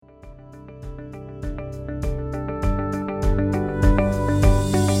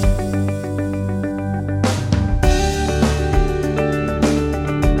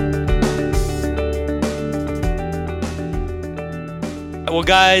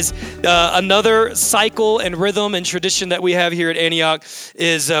guys, another cycle and rhythm and tradition that we have here at Antioch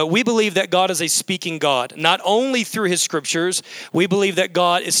is we believe that God is a speaking God, not only through his scriptures. We believe that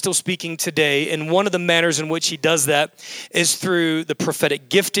God is still speaking today, and one of the manners in which he does that is through the prophetic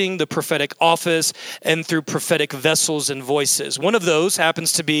gifting, the prophetic office, and through prophetic vessels and voices. One of those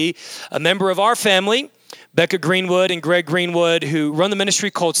happens to be a member of our family, Becca Greenwood and Greg Greenwood, who run the ministry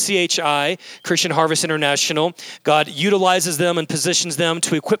called CHI, Christian Harvest International. God utilizes them and positions them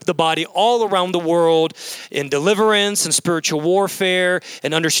to equip the body all around the world in deliverance and spiritual warfare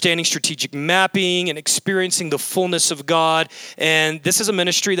and understanding strategic mapping and experiencing the fullness of God. And this is a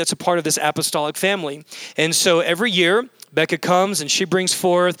ministry that's a part of this apostolic family. And so every year, Becca comes and she brings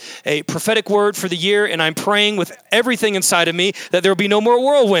forth a prophetic word for the year, and I'm praying with everything inside of me that there will be no more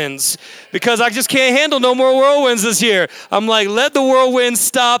whirlwinds, because I just can't handle no more whirlwinds this year. I'm like, let the whirlwind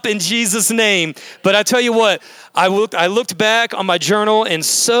stop in Jesus' name. But I tell you what, I looked back on my journal, and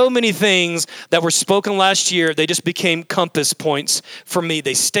so many things that were spoken last year, they just became compass points for me.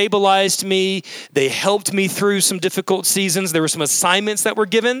 They stabilized me. They helped me through some difficult seasons. There were some assignments that were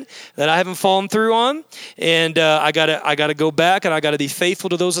given that I haven't fallen through on, and I gotta go back, and I gotta be faithful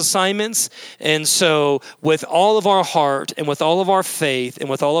to those assignments. And so, with all of our heart, and with all of our faith, and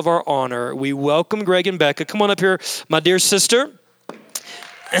with all of our honor, we welcome Greg and Becca. Come on up here, my dear sister.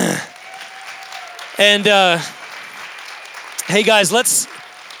 And hey guys, let's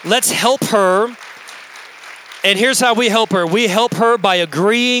help her. And here's how we help her. We help her by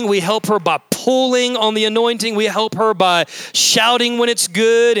agreeing. We help her by pulling on the anointing. We help her by shouting when it's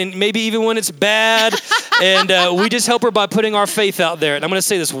good and maybe even when it's bad. And we just help her by putting our faith out there. And I'm going to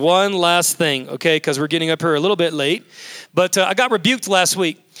say this one last thing, okay, because we're getting up here a little bit late. But I got rebuked last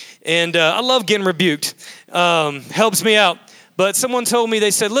week. And I love getting rebuked. Helps me out. But someone told me,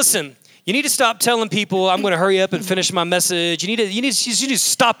 they said, listen, you need to stop telling people I'm going to hurry up and finish my message. You need to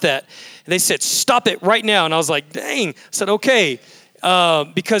stop that. And they said, stop it right now. And I was like, dang. I said, okay.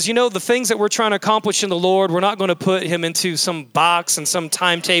 Because, the things that we're trying to accomplish in the Lord, we're not going to put him into some box and some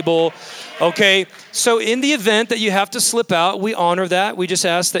timetable, okay? So in the event that you have to slip out, we honor that. We just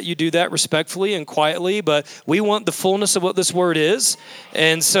ask that you do that respectfully and quietly, but we want the fullness of what this word is,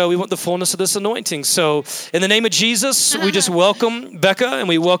 and so we want the fullness of this anointing. So in the name of Jesus, we just welcome Becca, and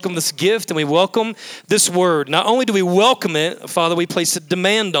we welcome this gift, and we welcome this word. Not only do we welcome it, Father, we place a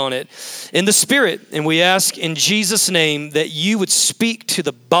demand on it in the Spirit, and we ask in Jesus' name that you would speak to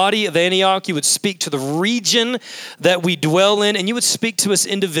the body of Antioch, you would speak to the region that we dwell in, and you would speak to us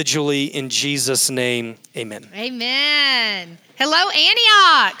individually in Jesus' name. Amen. Amen. Hello,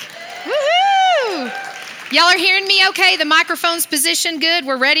 Antioch. Woohoo! Y'all are hearing me okay? The microphone's positioned good?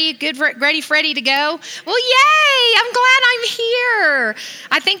 We're ready? Good, ready to go? Well, yay! I'm glad I'm here.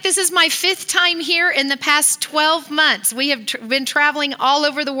 I think this is my 5th time here in the past 12 months. We have been traveling all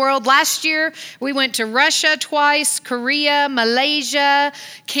over the world. Last year, we went to Russia twice, Korea, Malaysia,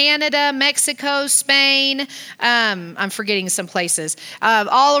 Canada, Mexico, Spain. I'm forgetting some places.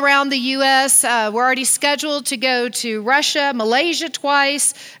 All around the U.S. We're already scheduled to go to Russia, Malaysia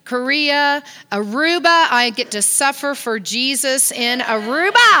twice, Korea, Aruba. I get to suffer for Jesus in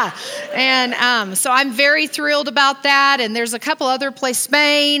Aruba. And so I'm very thrilled about that. And there's a couple other places,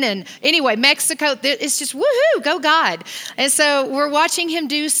 Spain, and anyway, Mexico. It's just woohoo, go God. And so we're watching him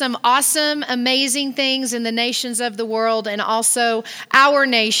do some awesome, amazing things in the nations of the world and also our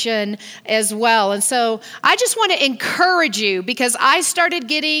nation as well. And so I just want to encourage you, because I started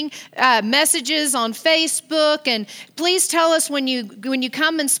getting messages on Facebook, and please tell us when you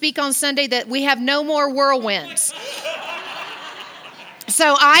come and speak on Sunday that we have no more whirlwinds.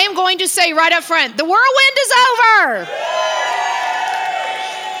 So I am going to say right up front, the whirlwind is over.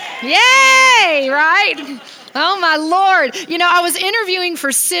 Yay, right? Oh, my Lord. I was interviewing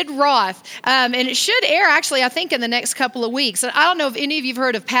for Sid Roth, and it should air, actually, I think, in the next couple of weeks. And I don't know if any of you have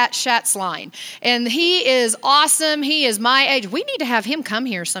heard of Pat Schatzline. And he is awesome. He is my age. We need to have him come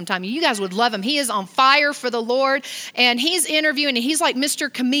here sometime. You guys would love him. He is on fire for the Lord, and he's interviewing, and he's like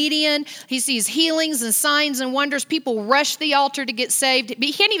Mr. Comedian. He sees healings and signs and wonders. People rush the altar to get saved.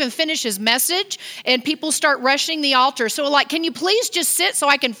 He can't even finish his message, and people start rushing the altar. So, can you please just sit so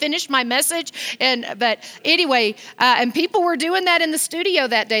I can finish my message? But anyway, and people were doing that in the studio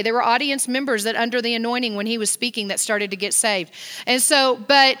that day. There were audience members that under the anointing when he was speaking that started to get saved. And so,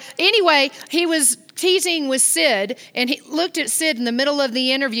 but anyway, he was teasing with Sid, and he looked at Sid in the middle of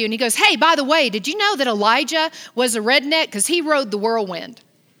the interview, and he goes, hey, by the way, did you know that Elijah was a redneck? Because he rode the whirlwind.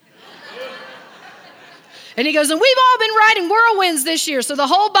 And he goes, and we've all been riding whirlwinds this year. So the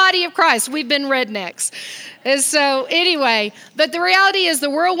whole body of Christ, we've been rednecks. And so anyway, but the reality is the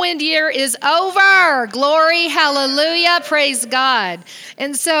whirlwind year is over. Glory, hallelujah, praise God.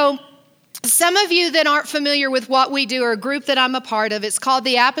 And so some of you that aren't familiar with what we do, or a group that I'm a part of, it's called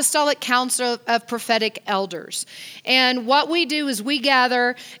the Apostolic Council of Prophetic Elders. And what we do is we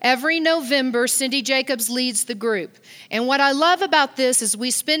gather every November. Cindy Jacobs leads the group. And what I love about this is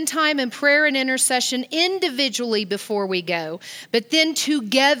we spend time in prayer and intercession individually before we go, but then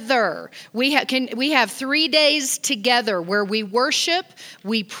together. We have 3 days together where we worship,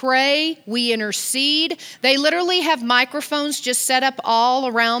 we pray, we intercede. They literally have microphones just set up all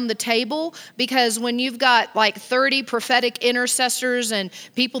around the table, because when you've got like 30 prophetic intercessors and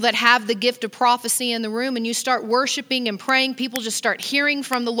people that have the gift of prophecy in the room, and you start worshiping and praying, people just start hearing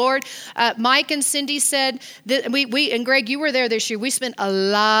from the Lord. Mike and Cindy said that we and Greg, you were there this year. We spent a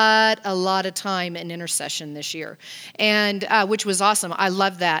lot of time in intercession this year, and which was awesome. I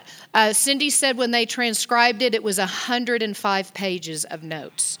love that. Cindy said when they transcribed it, it was 105 pages of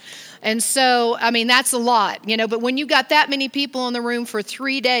notes. And so, I mean, that's a lot, but when you got that many people in the room for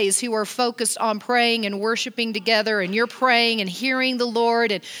 3 days who are focused on praying and worshiping together, and you're praying and hearing the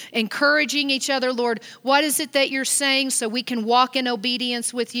Lord and encouraging each other, Lord, what is it that you're saying so we can walk in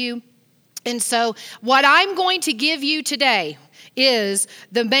obedience with you? And so what I'm going to give you today is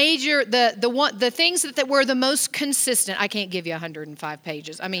the things that were the most consistent. I can't give you 105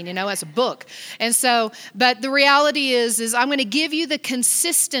 pages. I mean, it's a book. And so, but the reality is I'm going to give you the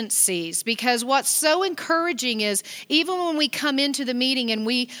consistencies, because what's so encouraging is even when we come into the meeting and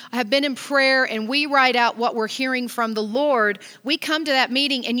we have been in prayer and we write out what we're hearing from the Lord, we come to that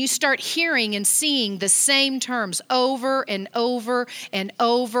meeting and you start hearing and seeing the same terms over and over and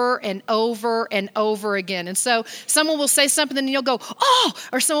over and over and over again. And so someone will say something and you'll go, oh,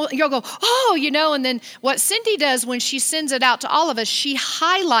 or you'll go, oh, and then what Cindy does when she sends it out to all of us, she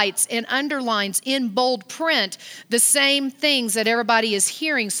highlights and underlines in bold print the same things that everybody is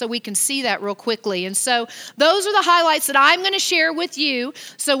hearing, so we can see that real quickly. And so those are the highlights that I'm going to share with you.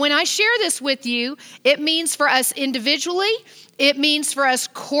 So when I share this with you, it means for us individually, it means for us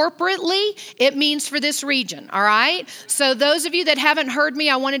corporately, it means for this region, all right? So those of you that haven't heard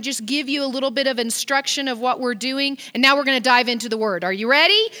me, I want to just give you a little bit of instruction of what we're doing, and now we're going to dive into the Word. Are you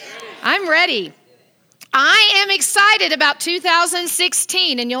ready? I'm ready. I am excited about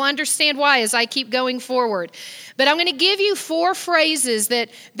 2016, and you'll understand why as I keep going forward. But I'm going to give you 4 phrases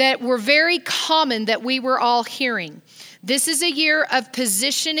that were very common that we were all hearing. This is a year of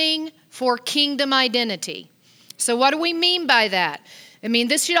positioning for kingdom identity. So what do we mean by that? I mean,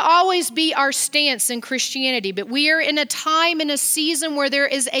 this should always be our stance in Christianity, but we are in a time, in a season where there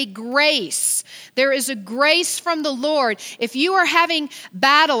is a grace. There is a grace from the Lord. If you are having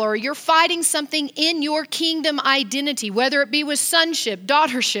battle or you're fighting something in your kingdom identity, whether it be with sonship,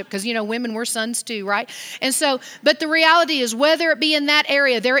 daughtership, because, women were sons too, right? And so, but the reality is, whether it be in that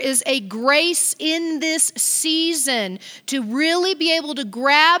area, there is a grace in this season to really be able to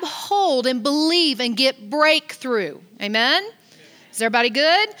grab hold and believe and get breakthrough. Amen? Is everybody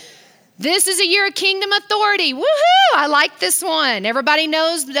good? This is a year of kingdom authority. Woohoo! I like this one. Everybody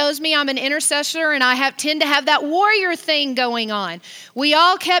knows me. I'm an intercessor, and I tend to have that warrior thing going on. We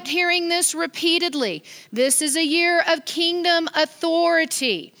all kept hearing this repeatedly. This is a year of kingdom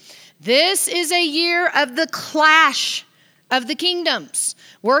authority. This is a year of the clash of the kingdoms.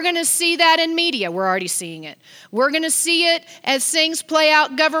 We're going to see that in media. We're already seeing it. We're going to see it as things play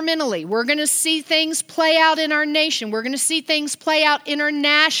out governmentally. We're going to see things play out in our nation. We're going to see things play out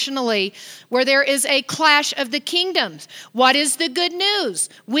internationally where there is a clash of the kingdoms. What is the good news?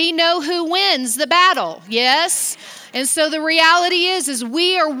 We know who wins the battle. Yes? And so the reality is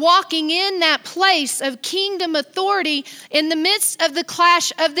we are walking in that place of kingdom authority in the midst of the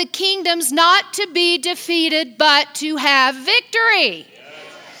clash of the kingdoms, not to be defeated, but to have victory.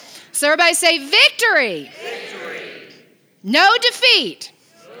 So everybody say victory. Victory. No defeat.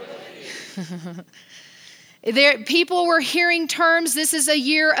 People were hearing terms. This is a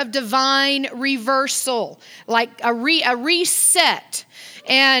year of divine reversal, like a reset.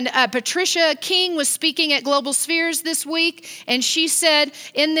 And Patricia King was speaking at Global Spheres this week, and she said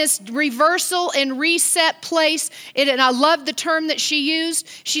in this reversal and reset place, and I love the term that she used,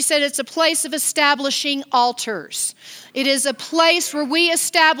 she said it's a place of establishing altars. It is a place where we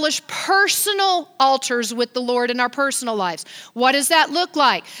establish personal altars with the Lord in our personal lives. What does that look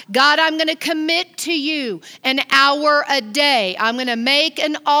like? God, I'm going to commit to you an hour a day. I'm going to make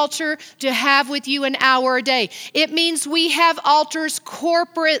an altar to have with you an hour a day. It means we have altars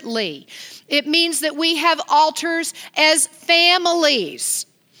corporately. It means that we have altars as families.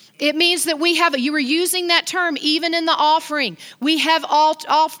 It means that you were using that term even in the offering. We have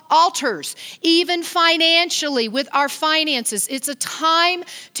altars, even financially with our finances. It's a time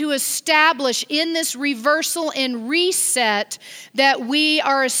to establish in this reversal and reset that we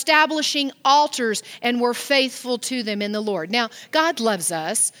are establishing altars and we're faithful to them in the Lord. Now, God loves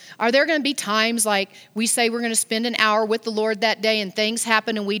us. Are there going to be times like we say we're going to spend an hour with the Lord that day and things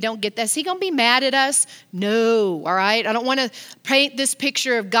happen and we don't get that? Is he going to be mad at us? No, all right? I don't want to paint this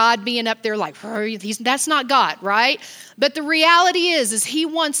picture of God being up there like, that's not God, right? But the reality is he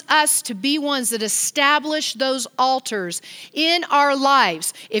wants us to be ones that establish those altars in our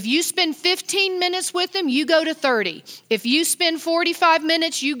lives. If you spend 15 minutes with him, you go to 30. If you spend 45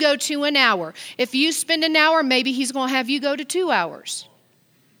 minutes, you go to an hour. If you spend an hour, maybe he's going to have you go to 2 hours.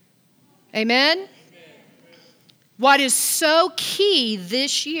 Amen? What is so key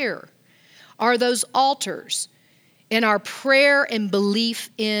this year are those altars in our prayer and belief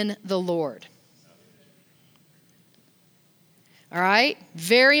in the Lord. All right?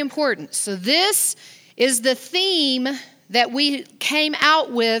 Very important. So this is the theme that we came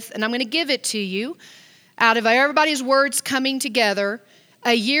out with, and I'm going to give it to you, out of everybody's words coming together,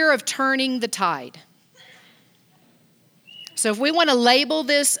 a year of turning the tide. So if we want to label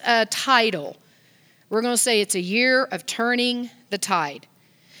this a title, we're going to say it's a year of turning the tide.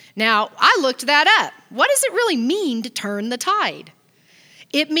 Now, I looked that up. What does it really mean to turn the tide?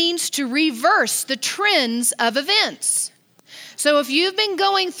 It means to reverse the trends of events. So if you've been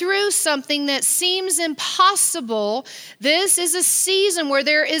going through something that seems impossible, this is a season where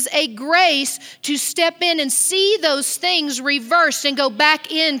there is a grace to step in and see those things reversed and go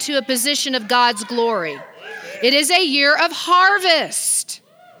back into a position of God's glory. It is a year of harvest.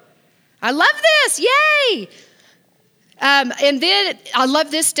 I love this. Yay! And then I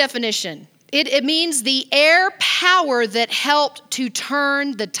love this definition. It means the air power that helped to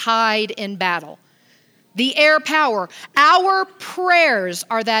turn the tide in battle. The air power. Our prayers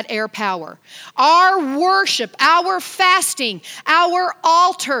are that air power. Our worship, our fasting, our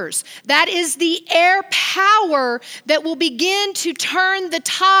altars, that is the air power that will begin to turn the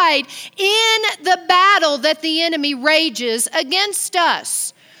tide in the battle that the enemy rages against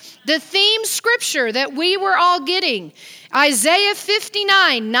us. The theme scripture that we were all getting, Isaiah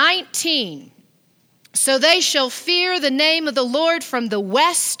 59:19. So they shall fear the name of the Lord from the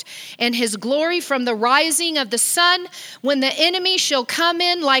west, and his glory from the rising of the sun. When the enemy shall come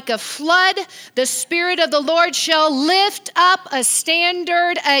in like a flood, the Spirit of the Lord shall lift up a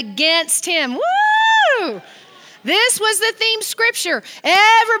standard against him. Woo! This was the theme scripture.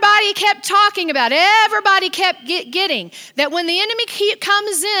 Everybody kept talking about, everybody kept getting that when the enemy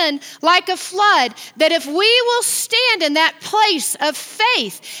comes in like a flood, that if we will stand in that place of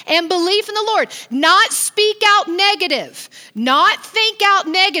faith and belief in the Lord, not speak out negative, not think out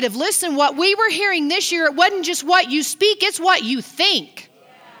negative. Listen, what we were hearing this year, it wasn't just what you speak, it's what you think.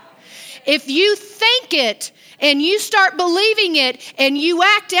 If you think it, and you start believing it and you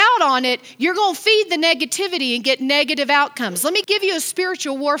act out on it, you're going to feed the negativity and get negative outcomes. Let me give you a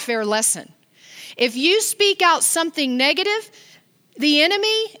spiritual warfare lesson. If you speak out something negative, the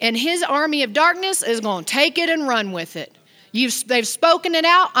enemy and his army of darkness is going to take it and run with it. They've spoken it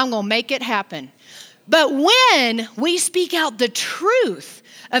out, I'm going to make it happen. But when we speak out the truth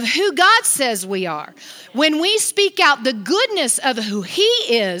of who God says we are, when we speak out the goodness of who he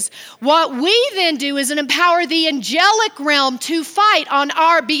is, what we then do is empower the angelic realm to fight on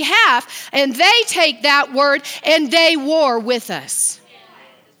our behalf, and they take that word and they war with us.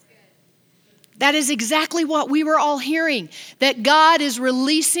 That is exactly what we were all hearing, that God is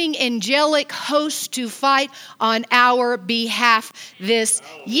releasing angelic hosts to fight on our behalf this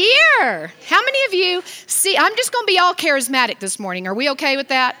year. How many of you see, I'm just going to be all charismatic this morning. Are we okay with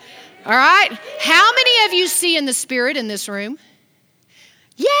that? All right. How many of you see in the spirit in this room?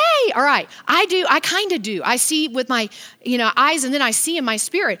 Yay! All right. I do. I kind of do. I see with my, eyes, and then I see in my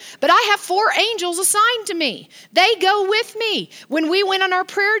spirit. But I have 4 angels assigned to me. They go with me. When we went on our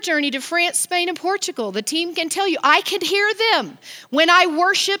prayer journey to France, Spain, and Portugal, the team can tell you, I could hear them. When I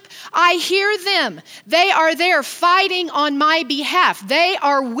worship, I hear them. They are there fighting on my behalf. They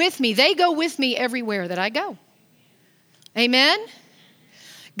are with me. They go with me everywhere that I go. Amen?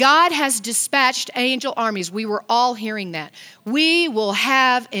 God has dispatched angel armies. We were all hearing that. We will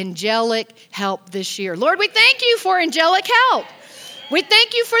have angelic help this year. Lord, we thank you for angelic help. We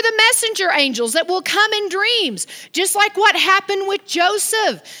thank you for the messenger angels that will come in dreams, just like what happened with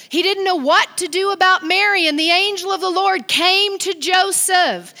Joseph. He didn't know what to do about Mary, and the angel of the Lord came to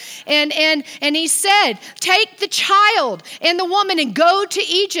Joseph, and he said, take the child and the woman and go to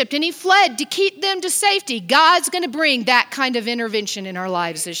Egypt, and he fled to keep them to safety. God's going to bring that kind of intervention in our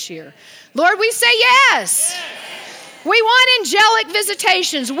lives this year. Lord, we say yes. We want angelic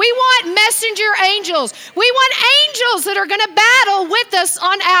visitations. We want messenger angels. We want angels that are going to battle with us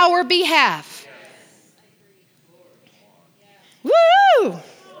on our behalf. Woo!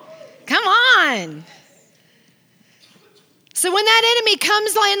 Come on. So when that enemy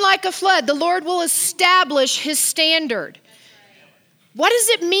comes in like a flood, the Lord will establish his standard. What does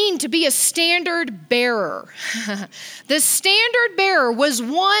it mean to be a standard bearer? The standard bearer was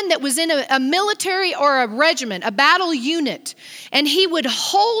one that was in a military or a regiment, a battle unit, and he would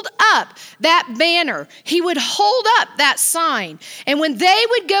hold up that banner. He would hold up that sign. And when they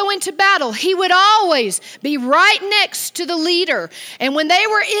would go into battle, he would always be right next to the leader. And when they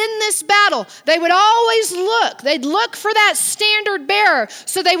were in this battle, they would always look. They'd look for that standard bearer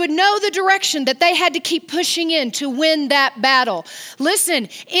so they would know the direction that they had to keep pushing in to win that battle. Listen,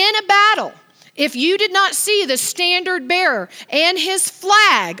 in a battle, if you did not see the standard bearer and his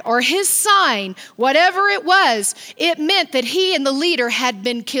flag or his sign, whatever it was, it meant that he and the leader had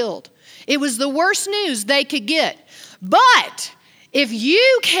been killed. It was the worst news they could get. But if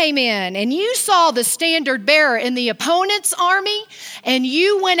you came in and you saw the standard bearer in the opponent's army, and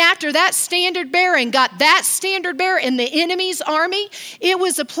you went after that standard bearer and got that standard bearer in the enemy's army, it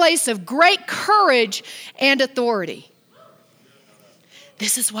was a place of great courage and authority.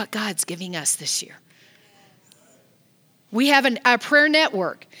 This is what God's giving us this year. We have a prayer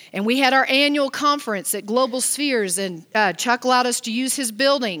network, and we had our annual conference at Global Spheres, and Chuck allowed us to use his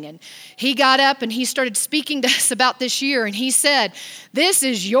building, and he got up and he started speaking to us about this year, and he said, this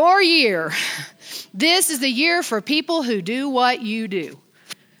is your year. This is the year for people who do what you do.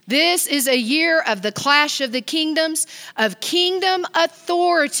 This is a year of the clash of the kingdoms, of kingdom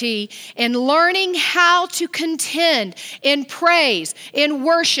authority, and learning how to contend in praise, in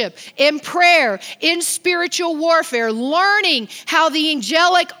worship, in prayer, in spiritual warfare, learning how the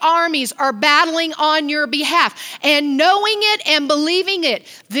angelic armies are battling on your behalf, and knowing it and believing it.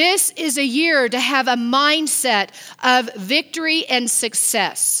 This is a year to have a mindset of victory and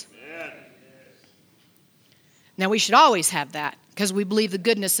success. Now, we should always have that, because we believe the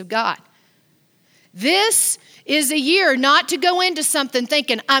goodness of God. This is a year not to go into something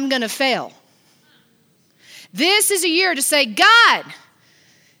thinking, I'm going to fail. This is a year to say, God,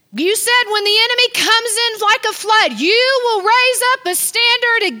 you said when the enemy comes in like a flood, you will raise up a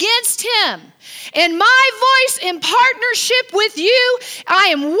standard against him. And my voice in partnership with you, I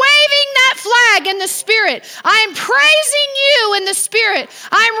am waving that flag in the Spirit. I am praising you in the Spirit.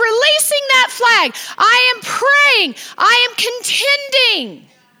 I am releasing that flag. I am praying. I am contending.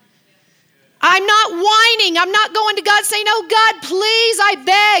 I'm not whining. I'm not going to God saying, oh God, please, I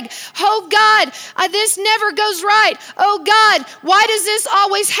beg. Oh God, this never goes right. Oh God, why does this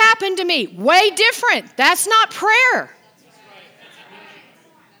always happen to me? Way different. That's not prayer.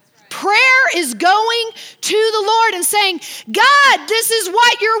 Prayer is going to the Lord and saying, God, this is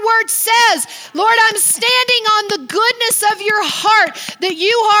what your word says. Lord, I'm standing on the goodness of your heart, that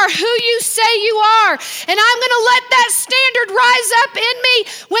you are who you say you are. And I'm going to let that standard rise up in me.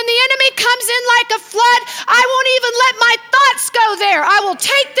 When the enemy comes in like a flood, I won't even let my thoughts go there. I will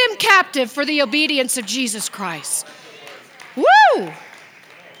take them captive for the obedience of Jesus Christ. Woo!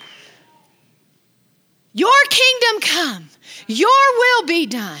 Your kingdom come. Your will be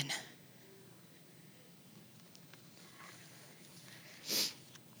done.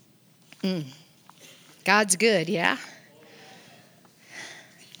 God's good, yeah?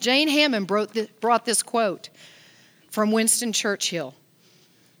 Jane Hammond brought this quote from Winston Churchill.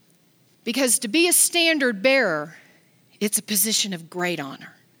 Because to be a standard bearer, it's a position of great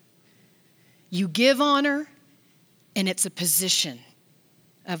honor. You give honor, and it's a position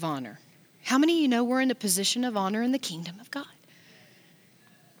of honor. How many of you know we're in a position of honor in the kingdom of God?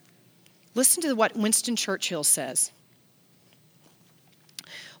 Listen to what Winston Churchill says.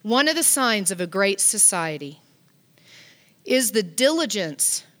 One of the signs of a great society is the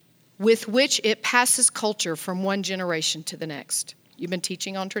diligence with which it passes culture from one generation to the next. You've been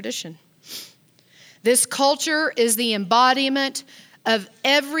teaching on tradition. This culture is the embodiment of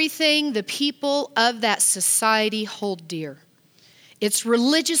everything the people of that society hold dear. It's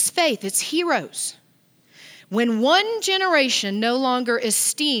religious faith, it's heroes. When one generation no longer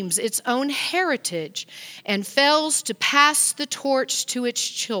esteems its own heritage and fails to pass the torch to its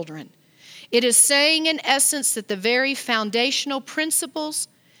children, It is saying, in essence, that the very foundational principles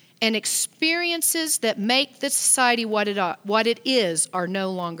and experiences that make the society what it is are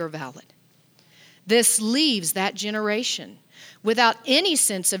no longer valid. This leaves that generation without any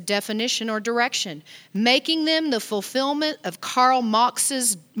sense of definition or direction, making them the fulfillment of Karl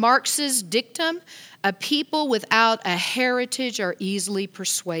Marx's dictum, a people without a heritage are easily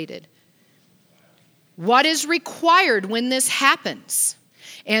persuaded. What is required when this happens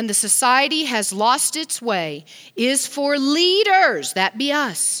and the society has lost its way is for leaders, that be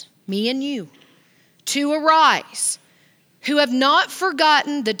us, me and you, to arise, who have not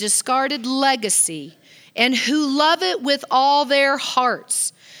forgotten the discarded legacy and who love it with all their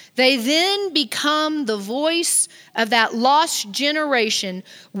hearts. They then become the voice of that lost generation,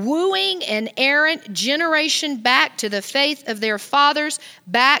 wooing an errant generation back to the faith of their fathers,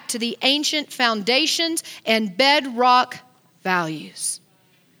 back to the ancient foundations and bedrock values.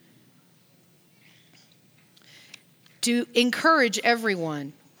 To encourage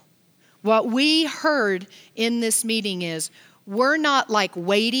everyone, what we heard in this meeting is we're not like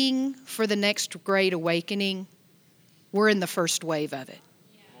waiting for the next great awakening. We're in the first wave of it.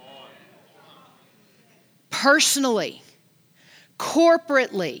 Personally,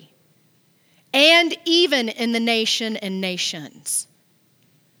 corporately, and even in the nation and nations.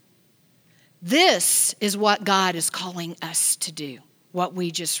 This is what God is calling us to do, what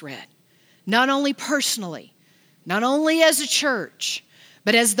we just read. Not only personally, not only as a church,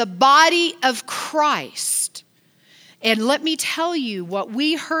 but as the body of Christ. And let me tell you what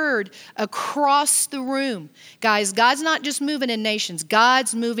we heard across the room. Guys, God's not just moving in nations.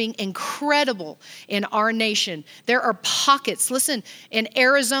 God's moving incredible in our nation. There are pockets. Listen, in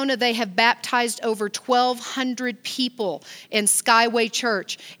Arizona, they have baptized over 1,200 people in Skyway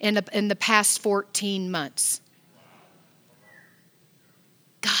Church in the past 14 months.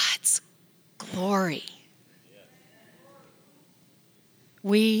 God's glory.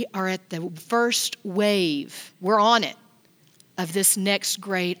 We are at the first wave, we're on it, of this next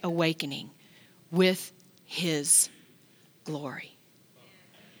great awakening with His glory.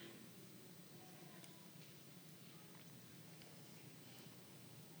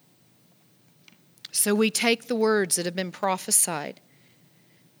 So we take the words that have been prophesied.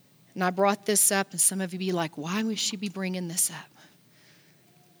 And I brought this up, and some of you be like, why would she be bringing this up?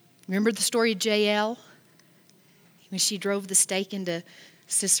 Remember the story of Jael? When she drove the stake into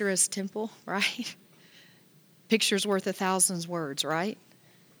Sisera's temple, right? Picture's worth 1,000 words, right?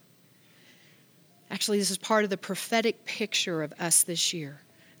 Actually, this is part of the prophetic picture of us this year.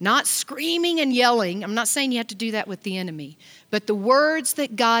 Not screaming and yelling. I'm not saying you have to do that with the enemy. But the words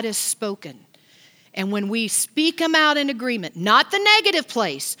that God has spoken. And when we speak them out in agreement, not the negative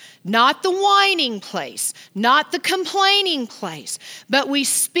place, not the whining place, not the complaining place, but we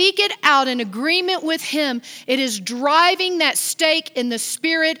speak it out in agreement with Him, it is driving that stake in the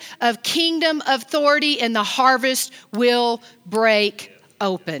spirit of kingdom authority, and the harvest will break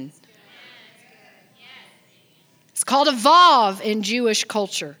open. It's called a vav in Jewish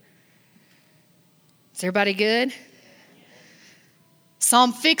culture. Is everybody good?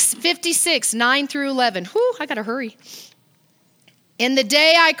 Psalm 56, 9 through 11. Whew, I got to hurry. In the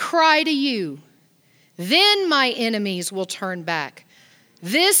day I cry to you, then my enemies will turn back.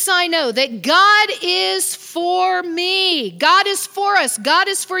 This I know, that God is for me. God is for us. God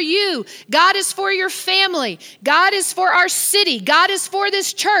is for you. God is for your family. God is for our city. God is for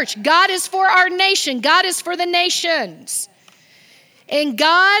this church. God is for our nation. God is for the nations. In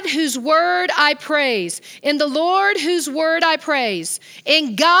God whose word I praise, in the Lord whose word I praise,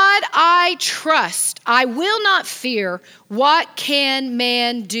 in God I trust. I will not fear. What can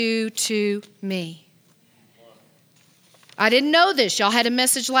man do to me? I didn't know this. Y'all had a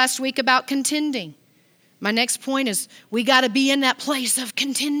message last week about contending. My next point is we got to be in that place of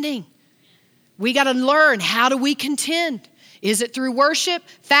contending. We got to learn, how do we contend? Is it through worship,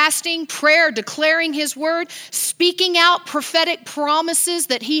 fasting, prayer, declaring His word, speaking out prophetic promises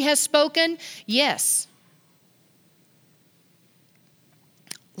that He has spoken? Yes.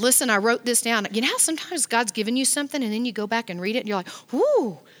 Listen, I wrote this down. You know how sometimes God's given you something and then you go back and read it and you're like,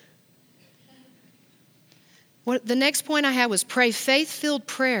 whoo. The next point I had was pray faith-filled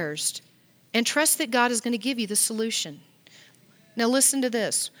prayers and trust that God is going to give you the solution. Now listen to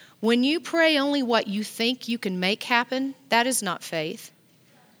this. When you pray only what you think you can make happen, that is not faith.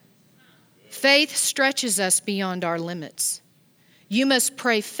 Faith stretches us beyond our limits. You must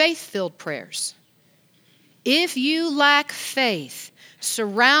pray faith-filled prayers. If you lack faith,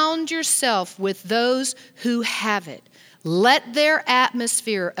 surround yourself with those who have it. Let their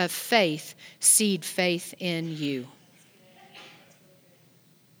atmosphere of faith seed faith in you.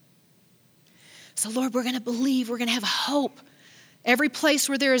 So Lord, we're going to believe, we're going to have hope. Every place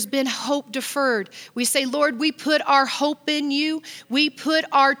where there has been hope deferred, we say, Lord, we put our hope in you. We put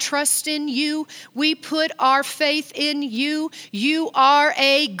our trust in you. We put our faith in you. You are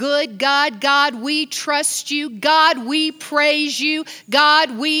a good God. God, we trust you. God, we praise you.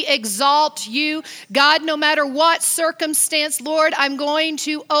 God, we exalt you. God, no matter what circumstance, Lord, I'm going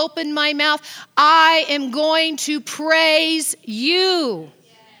to open my mouth. I am going to praise you.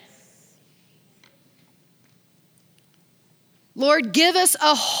 Lord, give us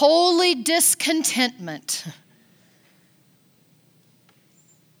a holy discontentment.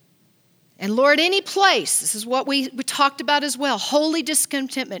 And Lord, any place, this is what we talked about as well, holy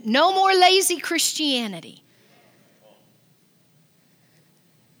discontentment. No more lazy Christianity.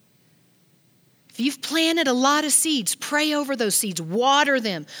 If you've planted a lot of seeds, pray over those seeds, water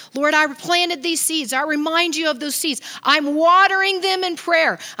them. Lord, I planted these seeds. I remind you of those seeds. I'm watering them in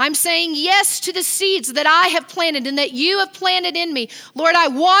prayer. I'm saying yes to the seeds that I have planted and that you have planted in me. Lord, I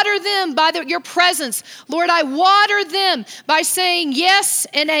water them by your presence. Lord, I water them by saying yes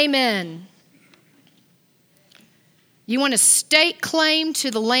and amen. You want to stake claim to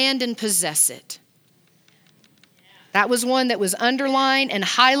the land and possess it. That was one that was underlined and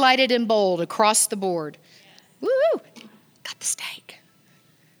highlighted in bold across the board. Woo! Got the stake.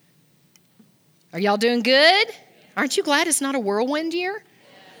 Are y'all doing good? Aren't you glad it's not a whirlwind year?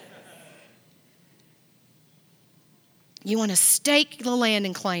 You want to stake the land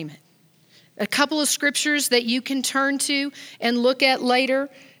and claim it. A couple of scriptures that you can turn to and look at later,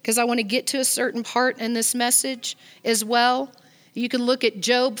 because I want to get to a certain part in this message as well. You can look at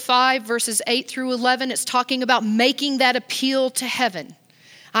Job 5, verses 8 through 11. It's talking about making that appeal to heaven.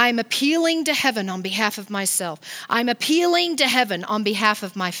 I'm appealing to heaven on behalf of myself. I'm appealing to heaven on behalf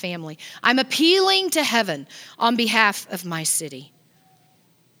of my family. I'm appealing to heaven on behalf of my city.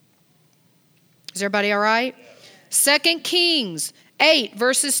 Is everybody all right? 2 Kings 8,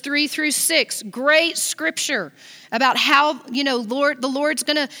 verses 3 through 6. Great scripture about how, He's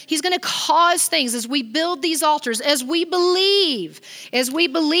going to cause things as we build these altars, as we believe,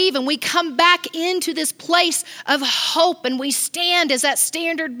 and we come back into this place of hope and we stand as that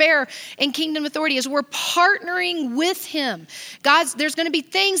standard bearer in kingdom authority, as we're partnering with him. There's going to be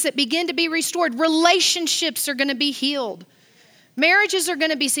things that begin to be restored. Relationships are going to be healed. Marriages are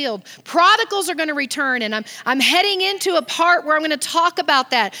going to be sealed. Prodigals are going to return. And I'm heading into a part where I'm going to talk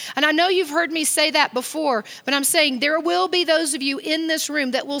about that. And I know you've heard me say that before, but I'm saying there will be those of you in this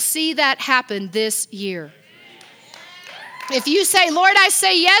room that will see that happen this year. If you say, Lord, I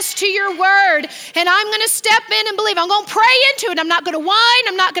say yes to your word, and I'm going to step in and believe. I'm going to pray into it. I'm not going to whine.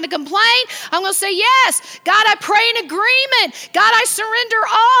 I'm not going to complain. I'm going to say, yes, God, I pray in agreement. God, I surrender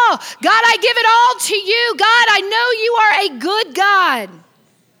all. God, I give it all to you. God, I know you are a good God.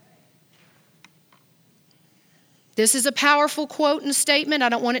 This is a powerful quote and statement. I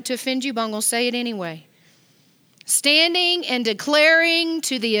don't want it to offend you, but I'm going to say it anyway. Standing and declaring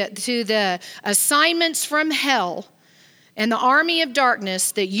to the assignments from hell and the army of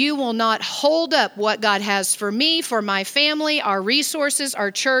darkness that you will not hold up what God has for me, for my family, our resources,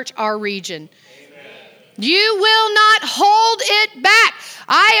 our church, our region. Amen. You will not hold it back.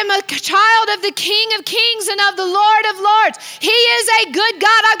 I am a child of the King of Kings and of the Lord of Lords. He is a good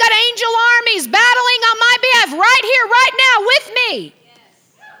God. I've got angel armies battling on my behalf right here, right now with me.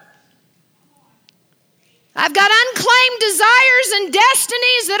 I've got unclaimed desires and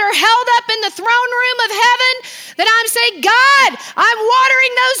destinies that are held up in the throne room of heaven that I'm saying, God, I'm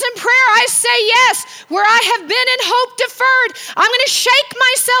watering those in prayer. I say yes. Where I have been in hope deferred, I'm going to shake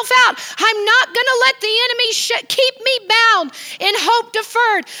myself out. I'm not going to let the enemy keep me bound in hope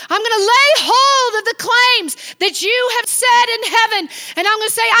deferred. I'm going to lay hold of the claims that you have said in heaven. And I'm going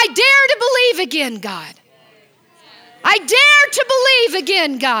to say, I dare to believe again, God. I dare to believe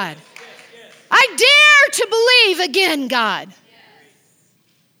again, God. I dare to believe again, God.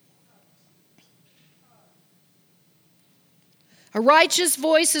 A righteous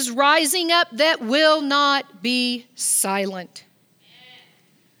voice is rising up that will not be silent.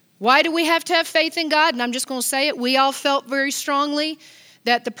 Why do we have to have faith in God? And I'm just going to say it. We all felt very strongly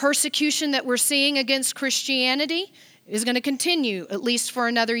that the persecution that we're seeing against Christianity is going to continue at least for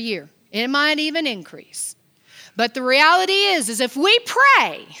another year. It might even increase. But the reality is if we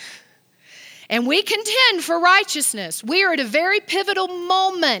pray and we contend for righteousness, we are at a very pivotal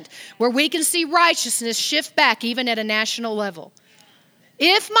moment where we can see righteousness shift back even at a national level.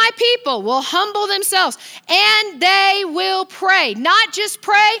 If my people will humble themselves and they will pray, not just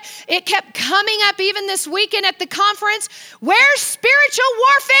pray, it kept coming up even this weekend at the conference. Where's spiritual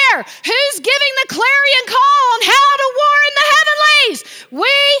warfare? Who's giving the clarion call on how to war in the heavenlies?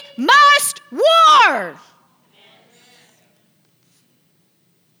 We must war.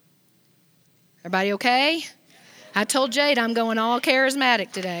 Everybody okay? I told Jade I'm going all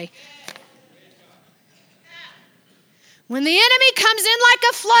charismatic today. When the enemy comes in like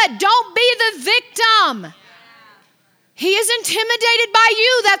a flood, don't be the victim. He is intimidated by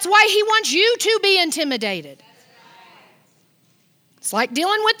you. That's why he wants you to be intimidated. It's like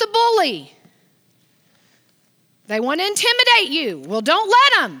dealing with the bully. They want to intimidate you. Well, don't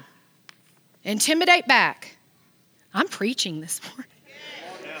let them. Intimidate back. I'm preaching this morning.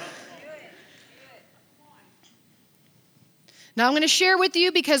 Now, I'm going to share with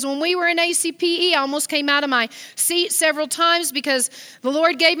you because when we were in ACPE, I almost came out of my seat several times because the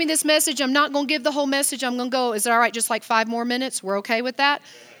Lord gave me this message. I'm not going to give the whole message. I'm going to go, is it all right, just like 5 more minutes? We're okay with that?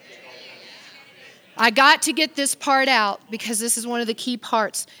 I got to get this part out because this is one of the key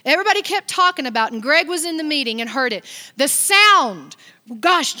parts. Everybody kept talking about, and Greg was in the meeting and heard it, the sound.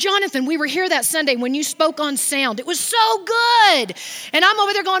 Gosh, Jonathan, we were here that Sunday when you spoke on sound. It was so good. And I'm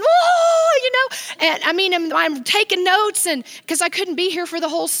over there going, whoa, you know. And I mean, I'm taking notes and because I couldn't be here for the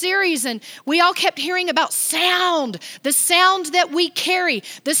whole series. And we all kept hearing about sound, the sound that we carry,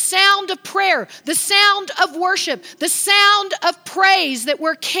 the sound of prayer, the sound of worship, the sound of praise that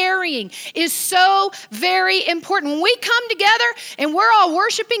we're carrying is so very important. When we come together and we're all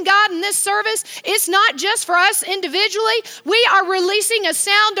worshiping God in this service, it's not just for us individually. We are releasing a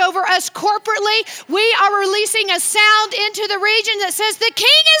sound over us corporately. We are releasing a sound into the region that says the King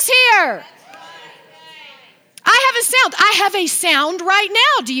is here. I have a sound. I have a sound right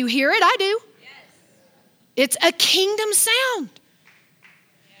now. Do you hear it? I do. It's a kingdom sound.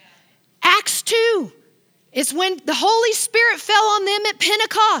 Acts 2. It's when the Holy Spirit fell on them at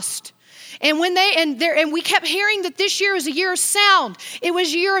Pentecost. And when we kept hearing that this year was a year of sound. It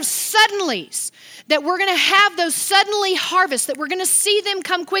was a year of suddenlies. That we're going to have those suddenly harvests, that we're going to see them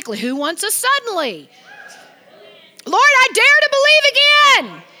come quickly. Who wants a suddenly? Lord, I dare to believe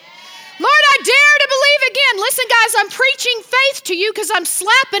again. Lord, I dare to believe again. Listen, guys, I'm preaching faith to you because I'm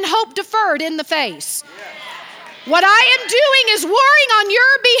slapping hope deferred in the face. What I am doing is warring on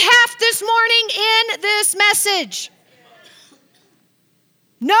your behalf this morning in this message.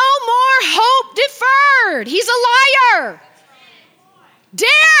 No more hope deferred. He's a liar.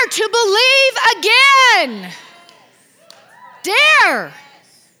 Dare to believe again. Dare.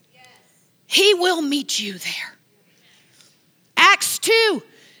 He will meet you there. Acts 2.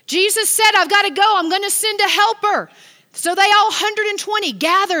 Jesus said, I've got to go. I'm going to send a helper. So they all 120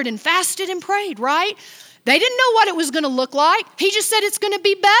 gathered and fasted and prayed, right? They didn't know what it was going to look like. He just said it's going to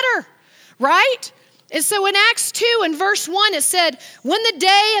be better, right? And so in Acts 2 and verse 1, it said, when the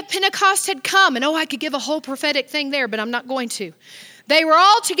day of Pentecost had come, and I could give a whole prophetic thing there, but I'm not going to. They were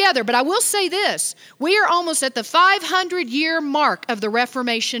all together, but I will say this. We are almost at the 500-year mark of the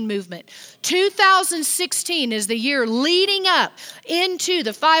Reformation movement. 2016 is the year leading up into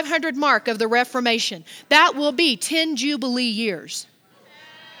the 500 mark of the Reformation. That will be 10 Jubilee years.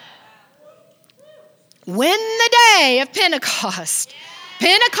 When the day of Pentecost.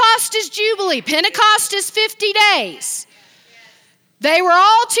 Pentecost is Jubilee. Pentecost is 50 days. They were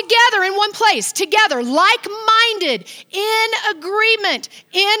all together in one place, together, like-minded, in agreement,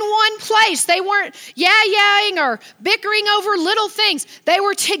 in one place. They weren't yah-yahing or bickering over little things. They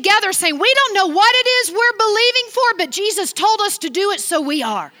were together saying, we don't know what it is we're believing for, but Jesus told us to do it, so we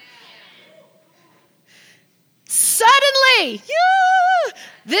are. Suddenly,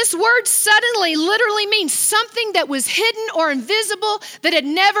 this word suddenly literally means something that was hidden or invisible that had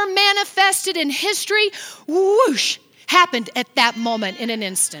never manifested in history. Whoosh. Happened at that moment in an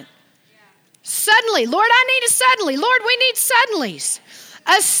instant. Suddenly, Lord, I need a suddenly. Lord, we need suddenlies.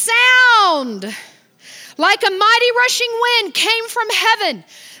 A sound like a mighty rushing wind came from heaven.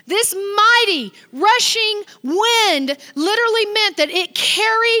 This mighty rushing wind literally meant that it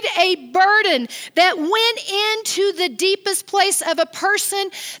carried a burden that went into the deepest place of a person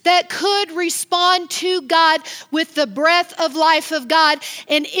that could respond to God with the breath of life of God.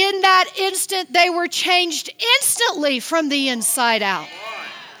 And in that instant, they were changed instantly from the inside out.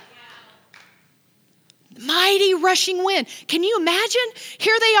 Mighty rushing wind. Can you imagine?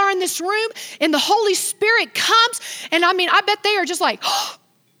 Here they are in this room and the Holy Spirit comes. And I bet they are just like, oh,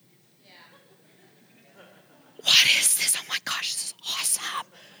 what is this? Oh my gosh, this is awesome.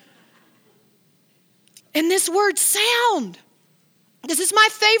 And this word sound, this is my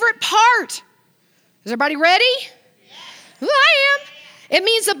favorite part. Is everybody ready? Yes. Well, I am. It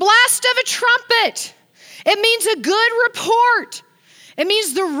means a blast of a trumpet. It means a good report. It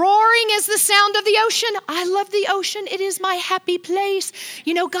means the roaring is the sound of the ocean. I love the ocean. It is my happy place.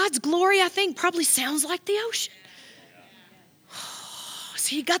 You know, God's glory, I think, probably sounds like the ocean.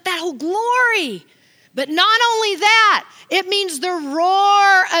 So you got that whole glory. But not only that, it means the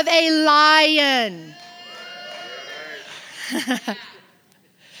roar of a lion.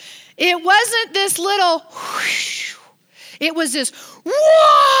 It wasn't this little whoosh. It was this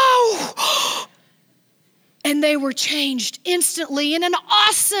whoa. And they were changed instantly in an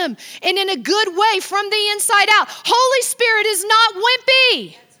awesome and in a good way from the inside out. Holy Spirit is not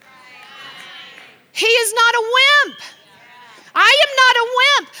wimpy. He is not a wimp. I am not a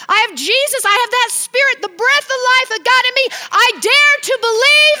wimp. I have Jesus. I have that Spirit, the breath of life of God in me. I dare to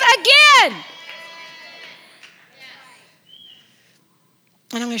believe again.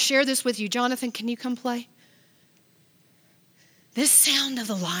 And I'm going to share this with you. Jonathan, can you come play? This sound of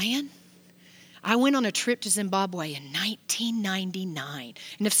the lion. I went on a trip to Zimbabwe in 1999.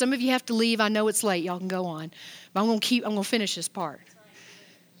 And if some of you have to leave, I know it's late. Y'all can go on. But I'm going to finish this part.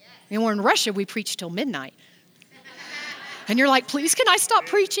 And we're in Russia, we preach till midnight. And you're like, please, can I stop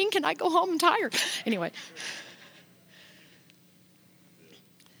preaching? Can I go home? I'm tired. Anyway.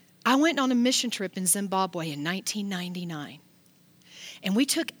 I went on a mission trip in Zimbabwe in 1999. And we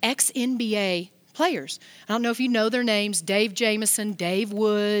took ex-NBA players. I don't know if you know their names, Dave Jamieson, Dave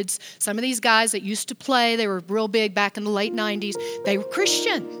Woods, some of these guys that used to play, they were real big back in the late 90s. They were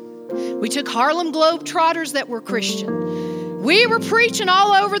Christian. We took Harlem Globetrotters that were Christian. We were preaching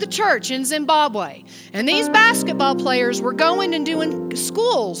all over the church in Zimbabwe. And these basketball players were going and doing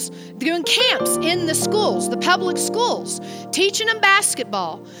schools, doing camps in the schools, the public schools, teaching them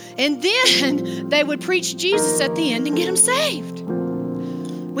basketball. And then they would preach Jesus at the end and get them saved.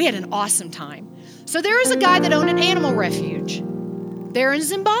 We had an awesome time. So there is a guy that owned an animal refuge there in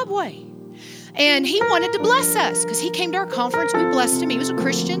Zimbabwe. And he wanted to bless us because he came to our conference. We blessed him. He was a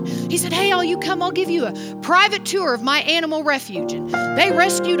Christian. He said, hey, all you come, I'll give you a private tour of my animal refuge. And they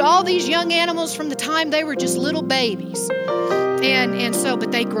rescued all these young animals from the time they were just little babies.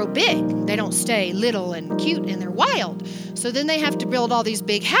 But they grow big. They don't stay little and cute and they're wild. So then they have to build all these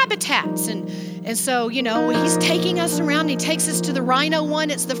big habitats. And so, he's taking us around. He takes us to the rhino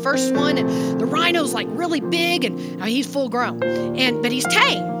one. It's the first one. And the rhino's like really big and he's full grown. But he's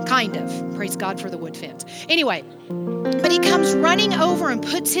tame, kind of. Praise God for the wood fence. Anyway, but he comes running over and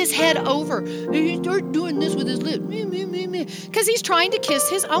puts his head over. And he starts doing this with his lips. Because he's trying to kiss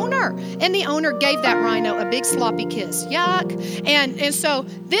his owner. And the owner gave that rhino a big sloppy kiss. Yuck. And so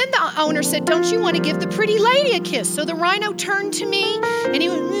then the owner said, don't you want to give the pretty lady a kiss? So the rhino turned to me and he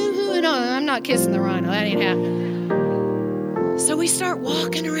went, no, I'm not kissing the rhino. That ain't happening. So we start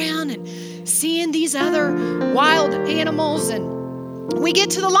walking around and seeing these other wild animals, and we get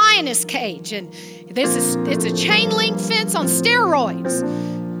to the lioness cage, and it's a chain link fence on steroids.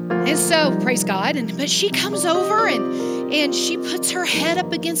 And so, praise God, but she comes over and she puts her head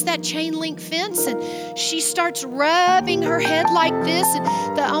up against that chain link fence and she starts rubbing her head like this, and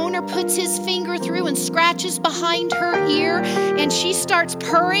the owner puts his finger through and scratches behind her ear and she starts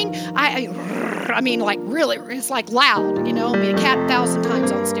purring. I mean, like really, it's like loud, a cat 1,000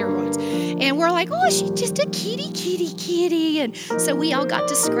 times on steroids. And we're like, oh, she's just a kitty. And so we all got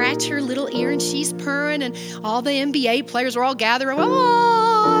to scratch her little ear and she's purring, and all the NBA players were all gathering.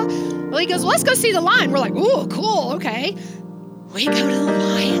 Oh. Well, he goes, let's go see the lion. We're like, oh, cool, okay. We go to the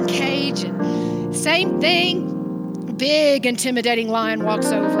lion cage and same thing. Big, intimidating lion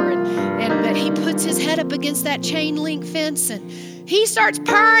walks over but he puts his head up against that chain link fence and he starts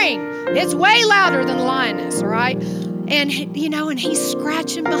purring. It's way louder than the lioness, all right? And, and he's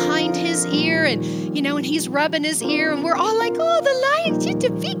scratching behind his ear and, and he's rubbing his ear and we're all like, oh, the lion's just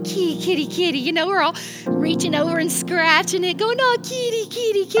a big kitty. We're all reaching over and scratching it, going, oh,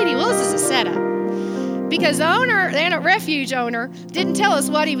 kitty. Well, this is a setup because the animal refuge owner didn't tell us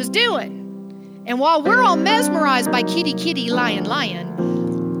what he was doing. And while we're all mesmerized by kitty, lion,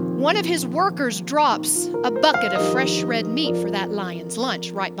 one of his workers drops a bucket of fresh red meat for that lion's lunch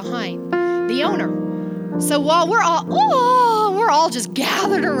right behind the owner. So while we're all just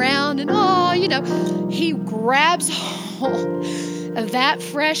gathered around and, he grabs hold of that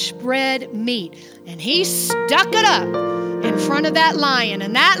fresh red meat and he stuck it up in front of that lion.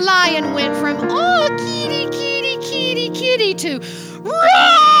 And that lion went from, oh, kitty to roar!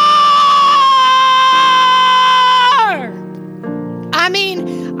 I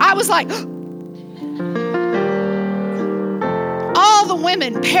mean, I was like, all the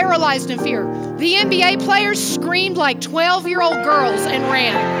women paralyzed in fear. The NBA players screamed like 12-year-old girls and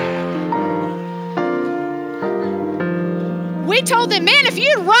ran. We told them, man, if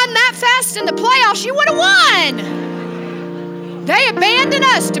you'd run that fast in the playoffs, you would have won. They abandoned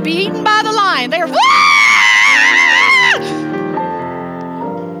us to be eaten by the lion. They were,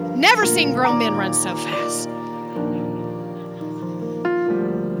 never seen grown men run so fast.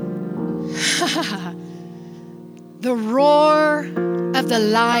 The roar of the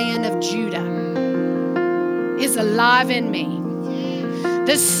Lion of Judah is alive in me.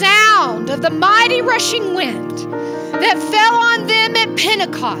 The sound of the mighty rushing wind that fell on them at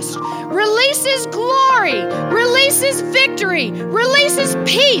Pentecost releases glory, releases victory, releases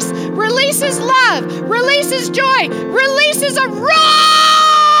peace, releases love, releases joy, releases a roar.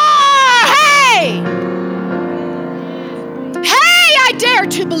 Hey! Hey, I dare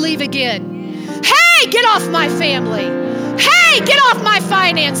to believe again. Hey, get off my family. Hey, get off my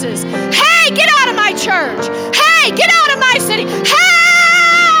finances. Hey, get out of my church. Hey, get out of my city.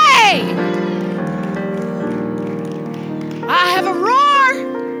 Hey! I have a roar,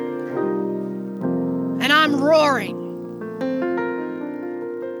 and I'm roaring.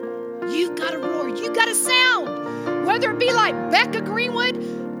 You've got a roar. You've got a sound. Whether it be like Becca Greenwood,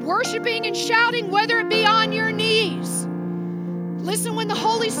 worshiping and shouting, whether it be on your knees. Listen, when the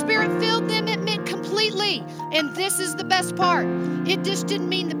Holy Spirit filled them, it meant completely. And this is the best part. It just didn't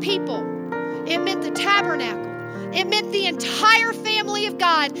mean the people. It meant the tabernacle. It meant the entire family of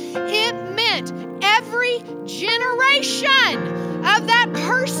God. It meant every generation of that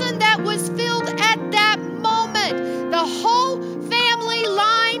person that was filled at that moment. The whole family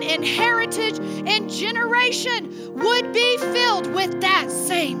line and heritage and generation would be filled with that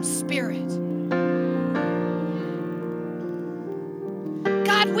same Spirit.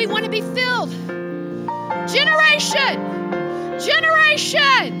 God, we want to be filled. Generation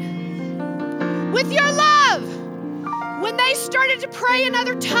with your love. When they started to pray in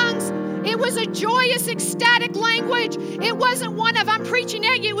other tongues, it was a joyous, ecstatic language. It wasn't one of, I'm preaching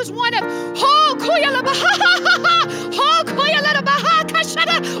at you, it was one of, ho, kuya la baha, ho, kuya la baha,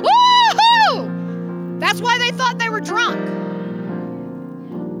 kashada, woohoo! That's why they thought they were drunk.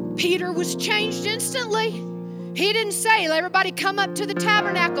 Peter was changed instantly. He didn't say, let everybody come up to the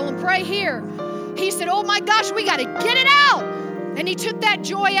tabernacle and pray here. He said, oh my gosh, we got to get it out. And he took that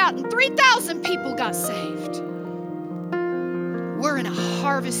joy out, and 3,000 people got saved. We're in a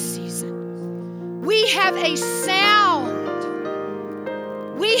harvest season. We have a sound.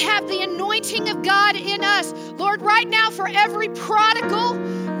 We have the anointing of God in us. Lord, right now for every prodigal,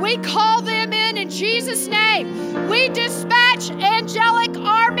 we call them in Jesus' name. We dispatch angelic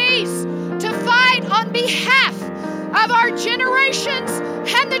armies to fight on behalf of our generations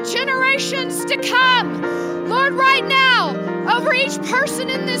and the generations to come. Lord, right now, over each person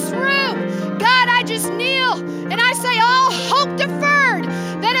in this room, God, I just kneel and I say, all hope deferred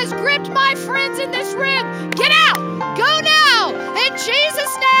that has gripped my friends in this room, get out, go now, in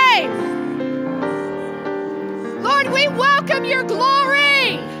Jesus' name. Lord, we welcome your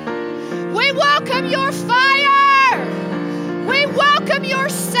glory. We welcome your fire. We welcome your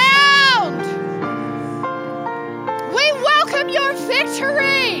sound. We welcome your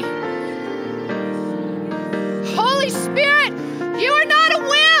victory. Holy Spirit, you are not a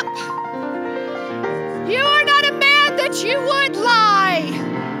wimp. You are not a man that you would lie.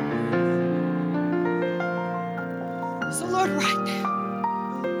 So Lord, right now,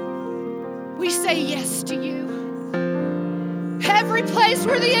 we say yes to you. Every place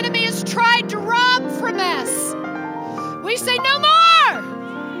where the enemy has tried to rob from us, we say no more.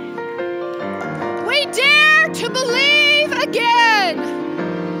 We dare to believe again.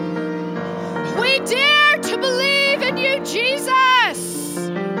 We dare to believe in you, Jesus.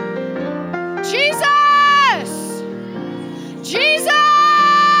 Jesus. Jesus.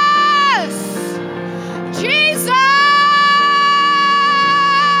 Jesus.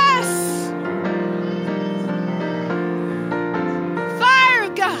 Fire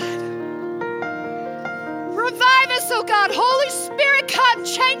of God. Revive us, oh God. Holy Spirit, come.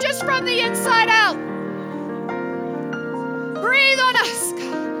 Change us from the inside out. Breathe on us,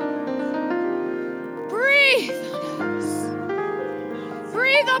 God. Breathe on us.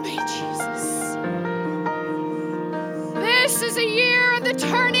 Breathe on me, Jesus. This is a year of the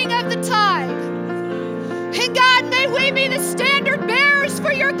turning of the tide. And God, may we be the standard bearers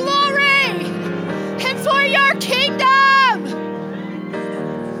for your glory and for your kingdom.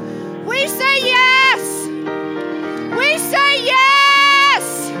 We say yes. We say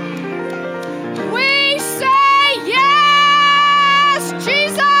yes. We say yes,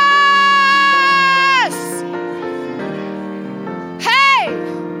 Jesus. Hey.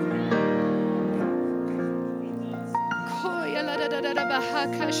 Koya la da da da da baha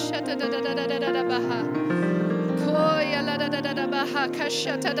kashata da da da da da da baha. Koya la da da da da baha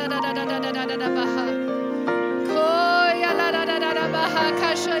kashata da da da da da da da da baha. Koya la da da da da baha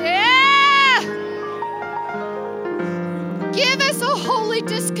kasha. Yeah. Give us a holy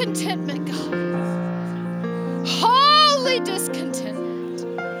discontentment, God. Holy discontentment.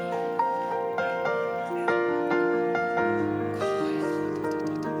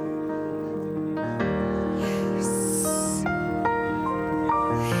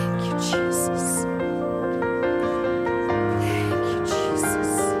 you, Jesus. Thank you,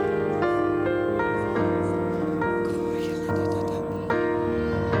 Jesus.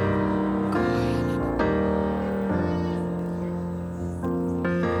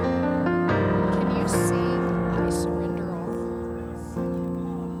 Can you sing I Surrender All?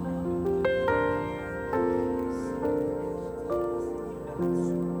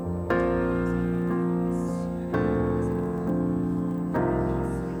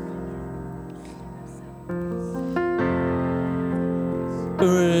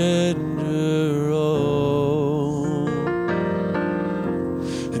 Surrender all,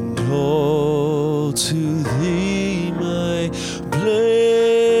 and all to thee, my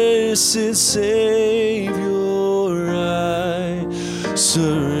blessed Savior, I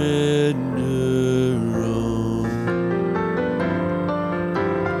surrender all,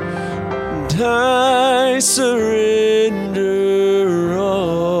 and I surrender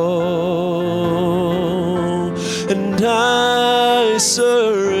all, and I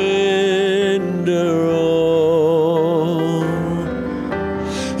surrender all,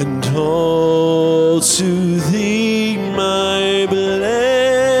 and all to thee, my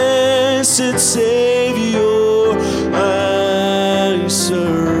blessed Savior, I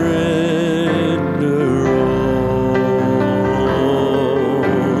surrender all,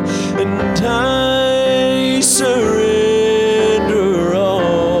 and I surrender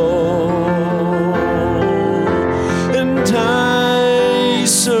all, and I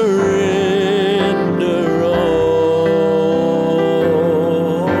surrender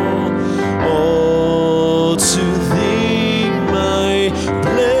all to thee, my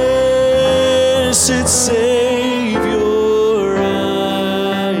blessed Savior,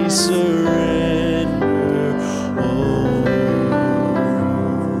 I surrender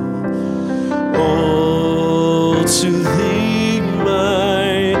all to thee,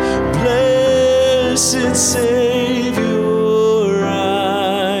 my blessed Savior,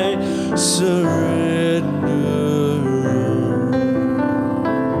 I surrender all.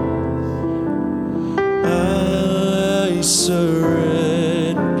 I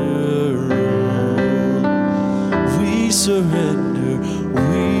surrender all. We surrender,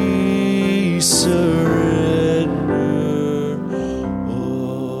 we surrender all.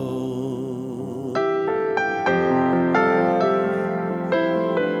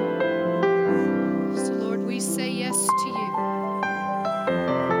 So, Lord, we say yes to you.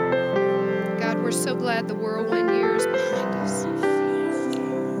 God, we're so glad the whirlwind year is behind us.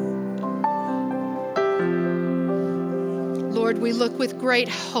 Lord, we look with great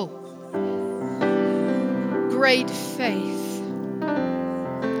hope, great faith,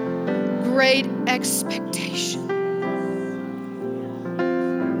 great expectation.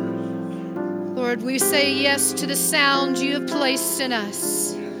 Lord, we say yes to the sound you have placed in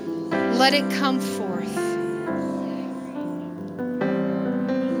us. Let it come forth.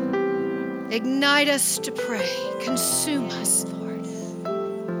 Ignite us to pray. Consume us, Lord.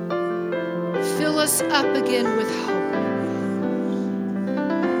 Fill us up again with hope.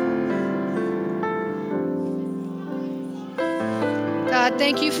 God,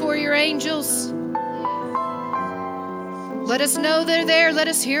 thank you for your angels. Let us know they're there. Let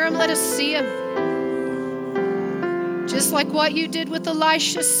us hear them. Let us see them. Just like what you did with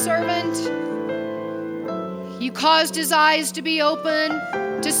Elisha's servant. You caused his eyes to be open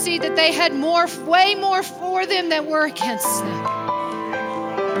to see that they had way more for them than were against them.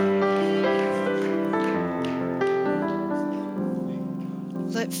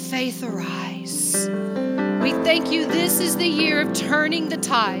 Let faith arise. We thank you. This is the year of turning the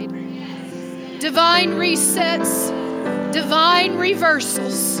tide. Divine resets, divine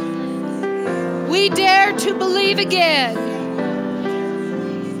reversals. We dare to believe again.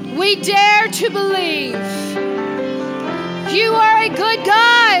 We dare to believe. You are a good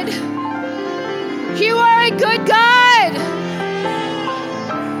God. You are a good God.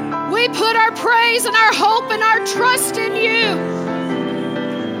 We put our praise and our hope and our trust in you.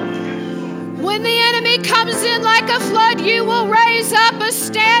 When the enemy comes in like a flood, you will raise up a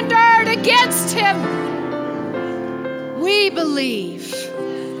standard against him. We believe.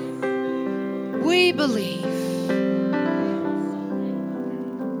 We believe.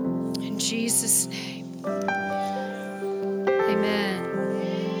 In Jesus' name.